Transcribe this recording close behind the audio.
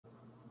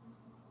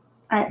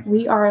All right,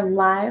 we are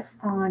live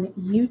on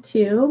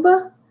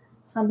YouTube.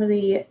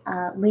 Somebody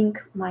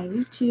link my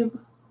YouTube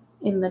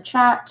in the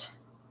chat.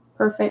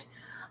 Perfect.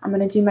 I'm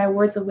going to do my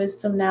words of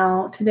wisdom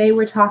now. Today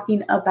we're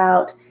talking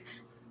about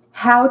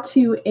how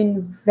to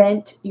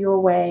invert your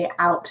way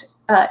to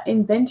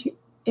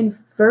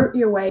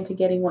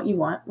getting what you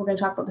want. We're going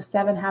to talk about the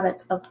 7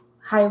 habits of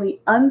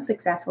highly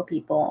unsuccessful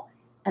people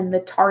and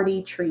the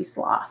tardy tree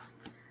sloth.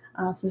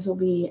 So this will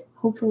be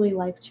hopefully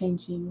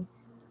life-changing,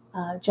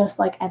 just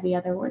like every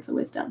other words of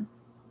wisdom.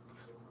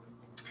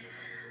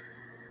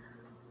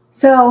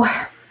 So,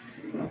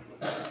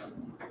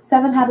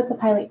 7 habits of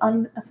highly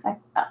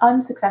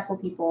unsuccessful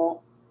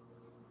people,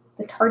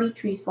 the tardy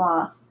tree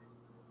sloth,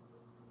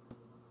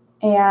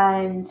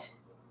 and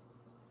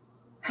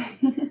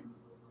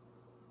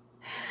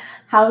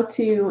how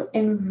to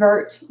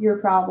invert your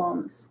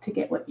problems to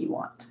get what you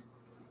want.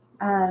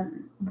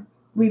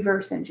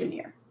 Reverse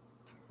engineer.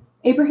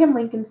 Abraham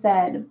Lincoln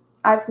said,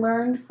 "I've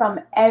learned from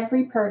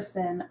every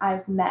person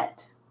I've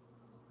met."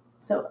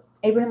 So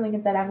Abraham Lincoln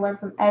said, "I've learned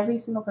from every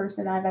single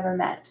person I've ever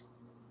met.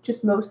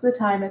 Just most of the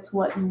time it's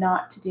what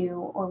not to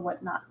do or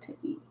what not to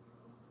be."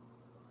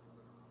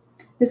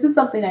 This is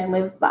something I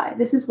live by.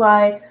 This is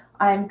why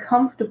I'm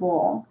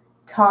comfortable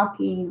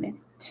talking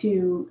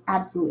to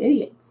absolute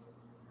idiots.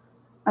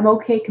 I'm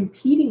okay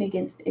competing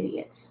against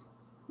idiots,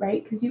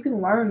 right? Because you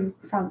can learn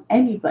from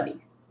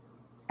anybody.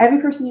 Every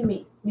person you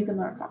meet, you can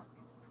learn from.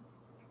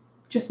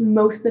 Just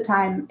most of the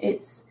time,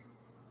 it's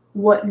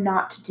what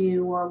not to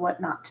do or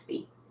what not to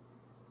be.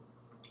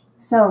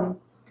 So,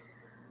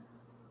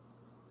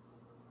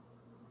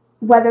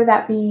 whether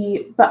that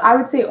be, but I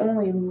would say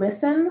only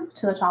listen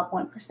to the top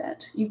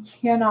 1%. You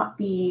cannot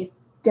be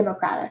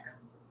democratic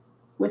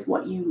with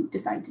what you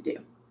decide to do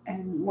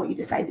and what you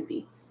decide to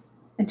be.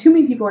 And too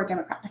many people are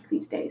democratic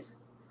these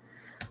days.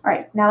 All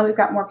right, now that we've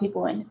got more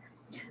people in.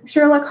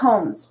 Sherlock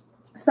Holmes.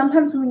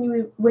 Sometimes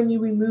when you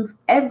remove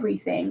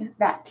everything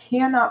that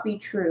cannot be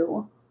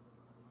true,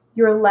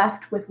 you're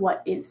left with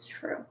what is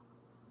true.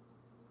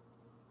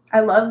 I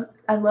love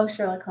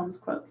Sherlock Holmes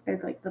quotes. They're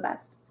like the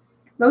best.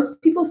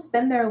 Most people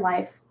spend their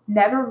life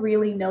never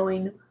really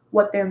knowing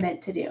what they're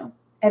meant to do.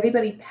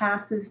 Everybody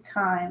passes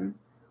time,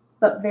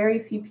 but very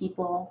few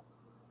people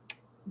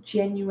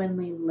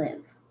genuinely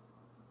live.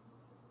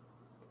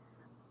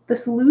 The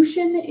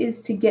solution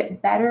is to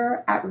get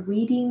better at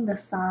reading the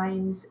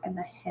signs and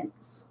the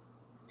hints.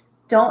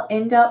 Don't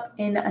end up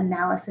in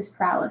analysis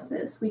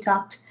paralysis. We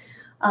talked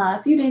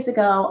a few days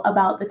ago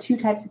about the 2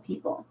 types of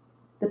people.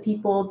 The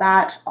people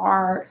that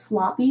are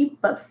sloppy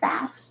but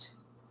fast,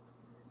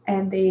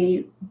 and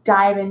they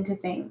dive into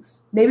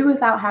things, maybe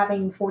without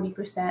having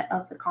 40%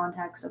 of the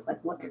context of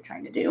like what they're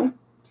trying to do.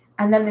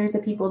 And then there's the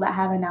people that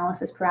have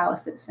analysis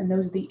paralysis, and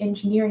those are the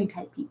engineering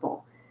type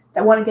people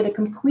that want to get a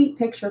complete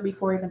picture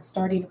before even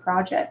starting a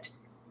project.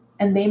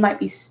 And they might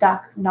be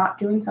stuck not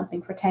doing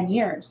something for 10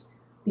 years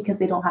because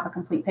they don't have a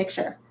complete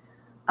picture.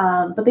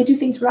 But they do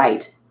things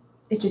right.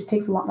 It just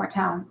takes a lot more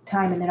time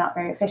and they're not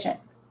very efficient.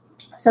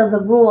 So the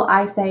rule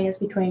I say is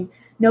between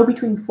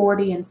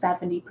 40 and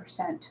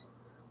 70%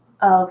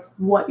 of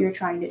what you're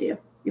trying to do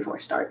before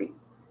starting.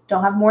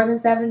 Don't have more than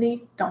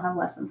 70, don't have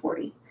less than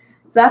 40.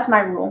 So that's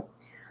my rule.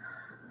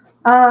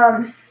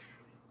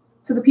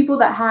 So the people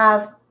that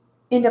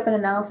end up in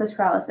analysis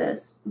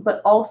paralysis,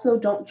 but also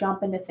don't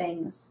jump into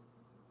things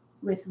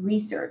with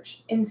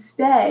research.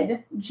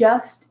 Instead,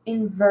 just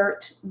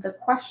invert the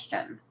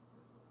question.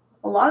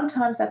 A lot of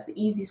times that's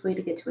the easiest way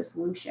to get to a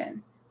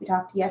solution. We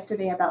talked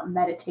yesterday about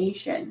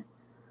meditation.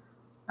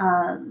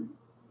 Slow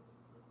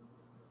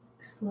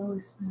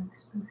is smooth,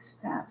 smooth is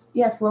fast.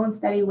 Yeah, slow and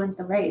steady wins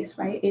the race,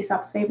 right?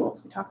 Aesop's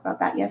fables. We talked about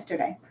that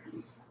yesterday.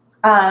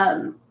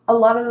 A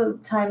lot of the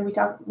time we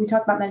talked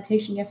about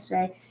meditation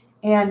yesterday,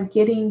 and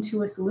getting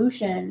to a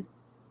solution.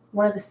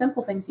 One of the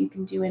simple things you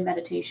can do in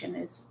meditation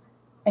is,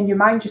 and your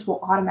mind just will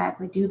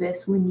automatically do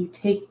this when you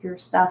take your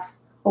stuff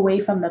away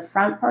from the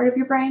front part of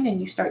your brain and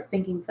you start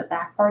thinking with the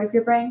back part of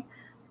your brain.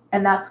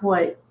 And that's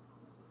what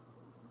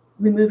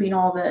removing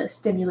all the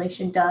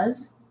stimulation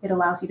does. It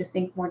allows you to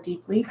think more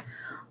deeply.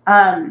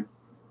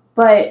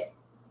 But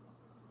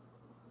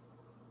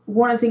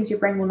one of the things your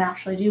brain will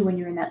naturally do when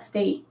you're in that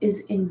state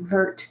is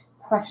invert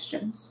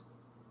questions.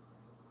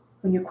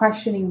 When you're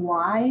questioning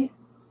why,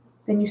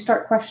 then you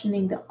start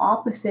questioning the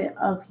opposite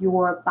of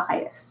your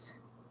bias,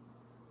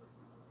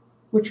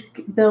 which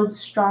builds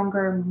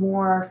stronger,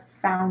 more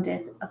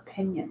founded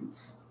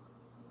opinions.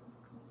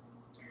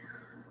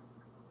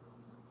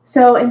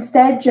 So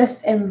instead,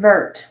 just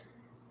invert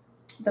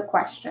the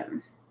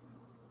question.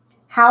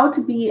 How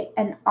to be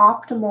an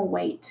optimal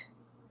weight?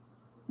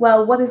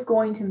 Well, what is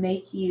going to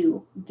make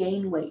you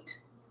gain weight?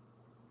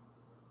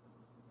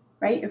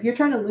 Right? If you're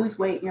trying to lose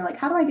weight and you're like,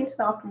 how do I get to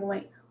the optimal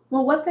weight?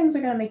 Well, what things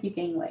are going to make you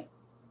gain weight?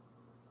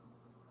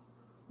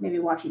 Maybe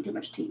watching too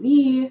much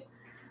TV,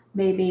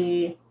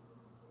 maybe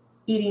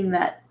eating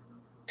that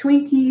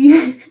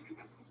Twinkie,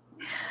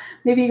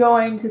 maybe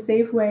going to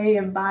Safeway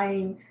and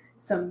buying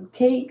some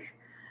cake,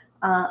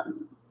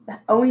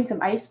 owning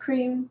some ice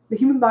cream. The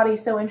human body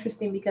is so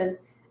interesting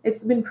because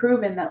It's been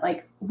proven that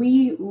like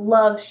we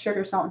love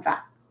sugar, salt, and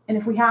fat. And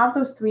if we have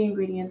those 3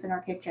 ingredients in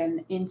our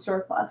kitchen in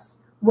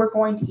surplus, we're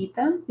going to eat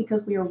them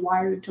because we are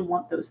wired to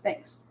want those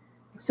things.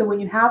 So when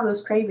you have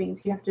those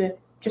cravings, you have to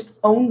just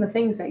own the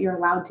things that you're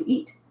allowed to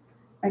eat,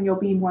 and you'll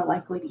be more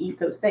likely to eat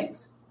those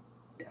things.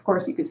 Of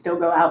course, you could still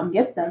go out and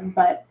get them,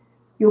 but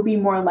you'll be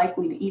more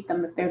likely to eat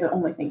them if they're the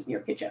only things in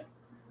your kitchen.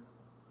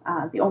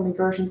 The only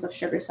versions of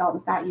sugar, salt,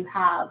 and fat you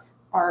have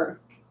are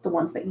the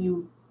ones that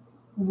you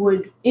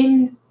would,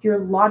 in your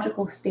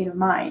logical state of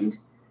mind,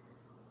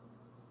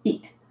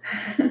 eat.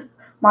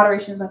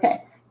 Moderation is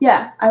okay.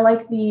 Yeah, I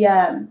like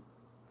the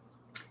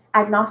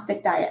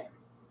agnostic diet,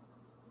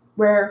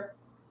 where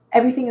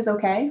everything is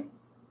okay.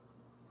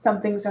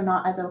 Some things are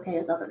not as okay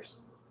as others.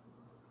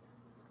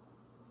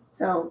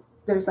 So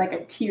there's like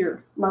a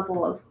tier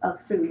level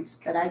of foods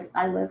that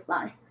I live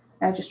by.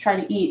 And I just try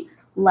to eat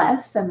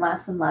less and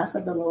less and less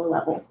of the lower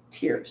level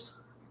tiers.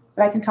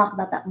 But I can talk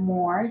about that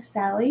more,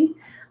 Sally,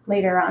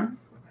 later on.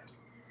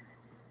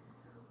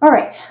 All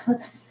right,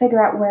 let's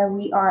figure out where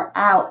we are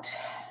at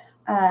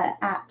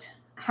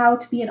how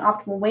to be an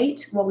optimal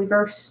weight. Well,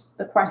 reverse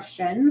the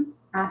question.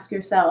 Ask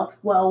yourself,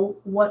 well,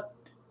 what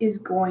is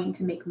going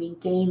to make me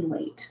gain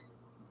weight?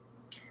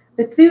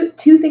 The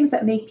two things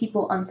that make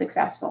people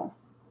unsuccessful.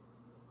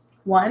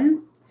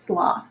 1,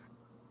 sloth.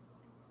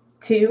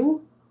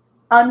 2,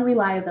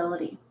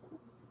 unreliability.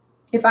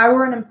 If I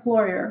were an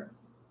employer,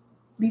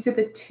 these are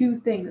the 2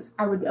 things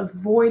I would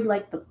avoid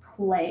like the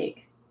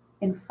plague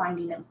in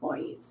finding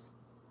employees.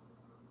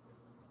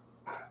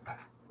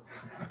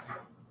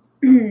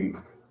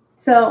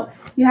 So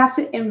you have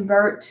to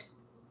invert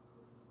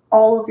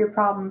all of your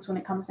problems when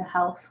it comes to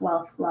health,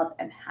 wealth, love,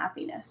 and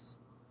happiness.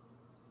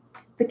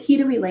 The key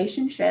to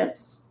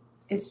relationships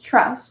is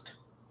trust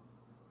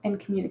and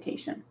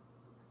communication.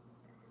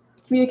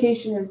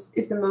 Communication is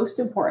the most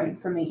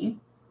important for me.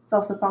 It's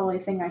also probably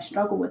the thing I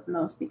struggle with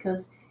most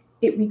because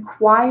it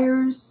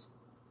requires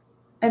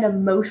an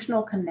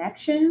emotional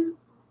connection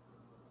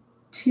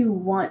to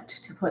want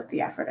to put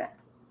the effort in,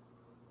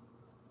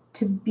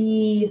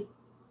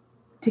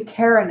 to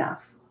care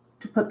enough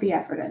to put the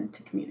effort in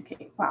to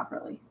communicate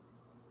properly.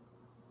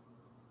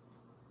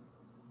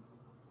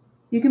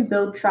 You can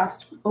build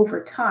trust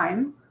over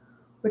time,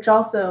 which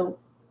also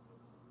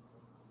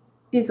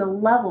is a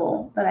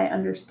level that I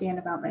understand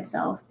about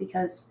myself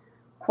because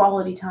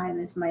quality time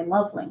is my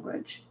love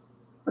language,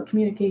 but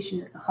communication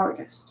is the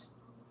hardest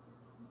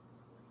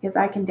because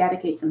I can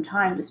dedicate some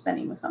time to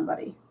spending with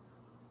somebody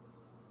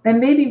and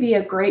maybe be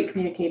a great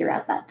communicator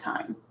at that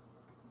time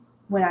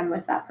when I'm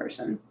with that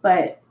person,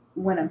 but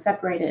when I'm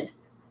separated,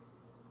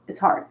 it's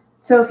hard.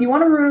 So if you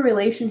want to ruin a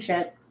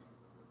relationship,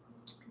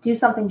 do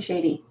something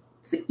shady.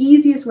 It's the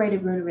easiest way to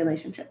ruin a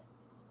relationship.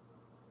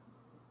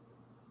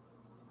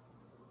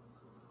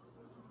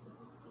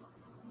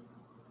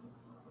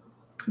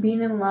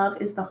 Being in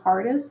love is the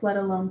hardest, let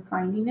alone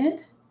finding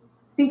it.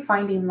 I think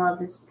finding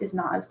love is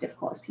not as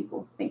difficult as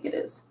people think it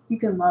is. You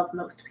can love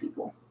most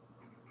people.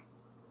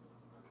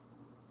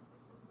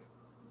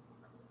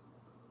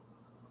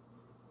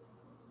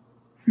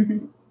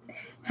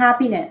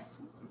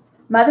 Happiness.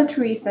 Mother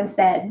Teresa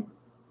said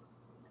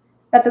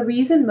that the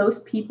reason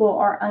most people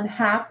are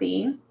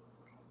unhappy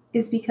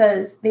is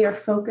because they are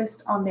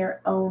focused on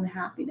their own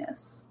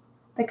happiness.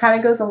 That kind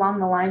of goes along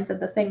the lines of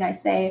the thing I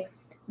say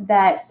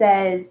that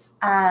says,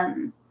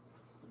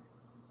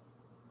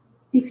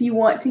 if you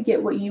want to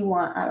get what you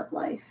want out of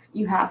life,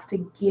 you have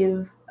to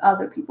give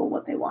other people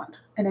what they want,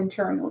 and in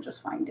turn, you'll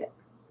just find it.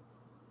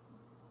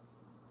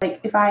 Like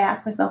if I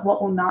ask myself,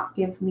 what will not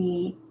give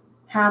me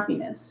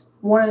happiness?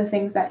 One of the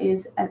things that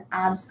is an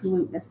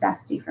absolute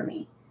necessity for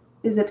me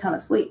is a ton of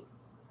sleep.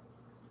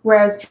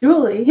 Whereas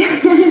Julie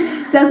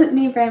doesn't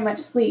need very much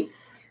sleep.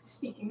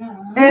 Speaking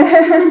of.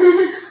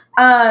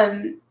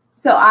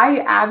 So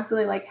I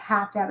absolutely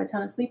have to have a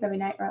ton of sleep every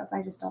night or else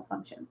I just don't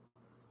function.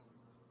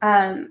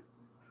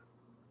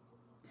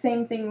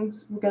 Same thing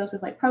goes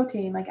with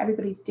protein.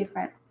 Everybody's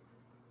different.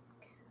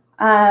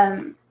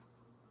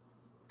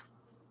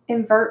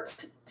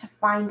 Invert to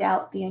find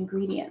out the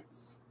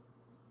ingredients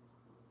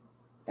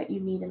that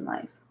you need in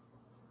life.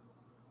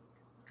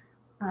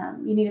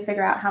 You need to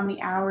figure out how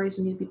many hours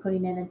you need to be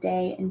putting in a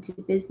day into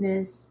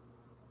business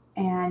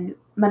and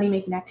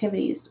money-making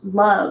activities.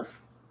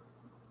 Love.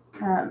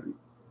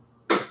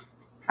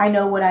 I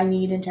know what I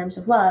need in terms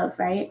of love,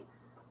 right?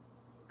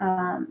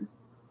 And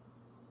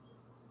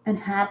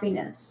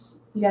happiness.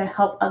 You got to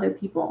help other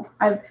people.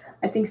 I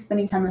think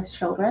spending time with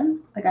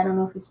children, I don't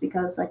know if it's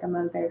because I'm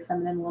a very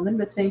feminine woman,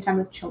 but spending time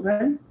with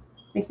children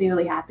makes me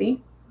really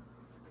happy.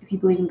 If you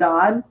believe in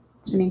God,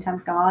 spending time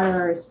with God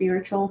or a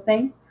spiritual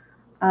thing.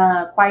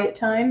 Quiet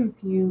time,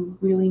 if you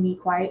really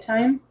need quiet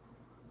time.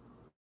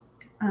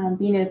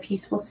 Being in a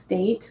peaceful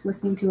state,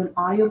 listening to an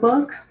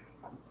audiobook,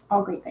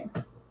 all great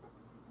things.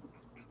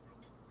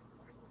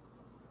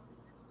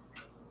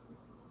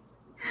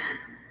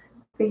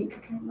 Fate.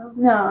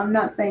 No, I'm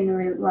not saying to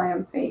rely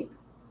on fate.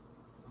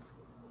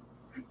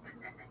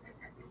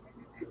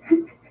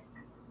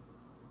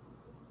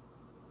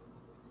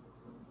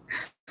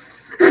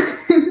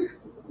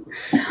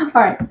 All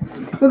right.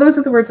 Well, those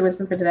are the words of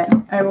wisdom for today.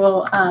 I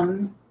will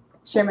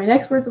share my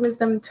next words of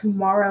wisdom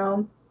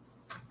tomorrow,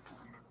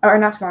 or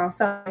not tomorrow,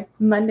 sorry,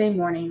 Monday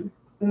morning.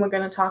 And we're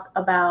going to talk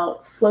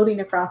about floating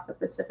across the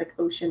Pacific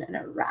Ocean in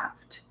a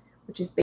raft, which is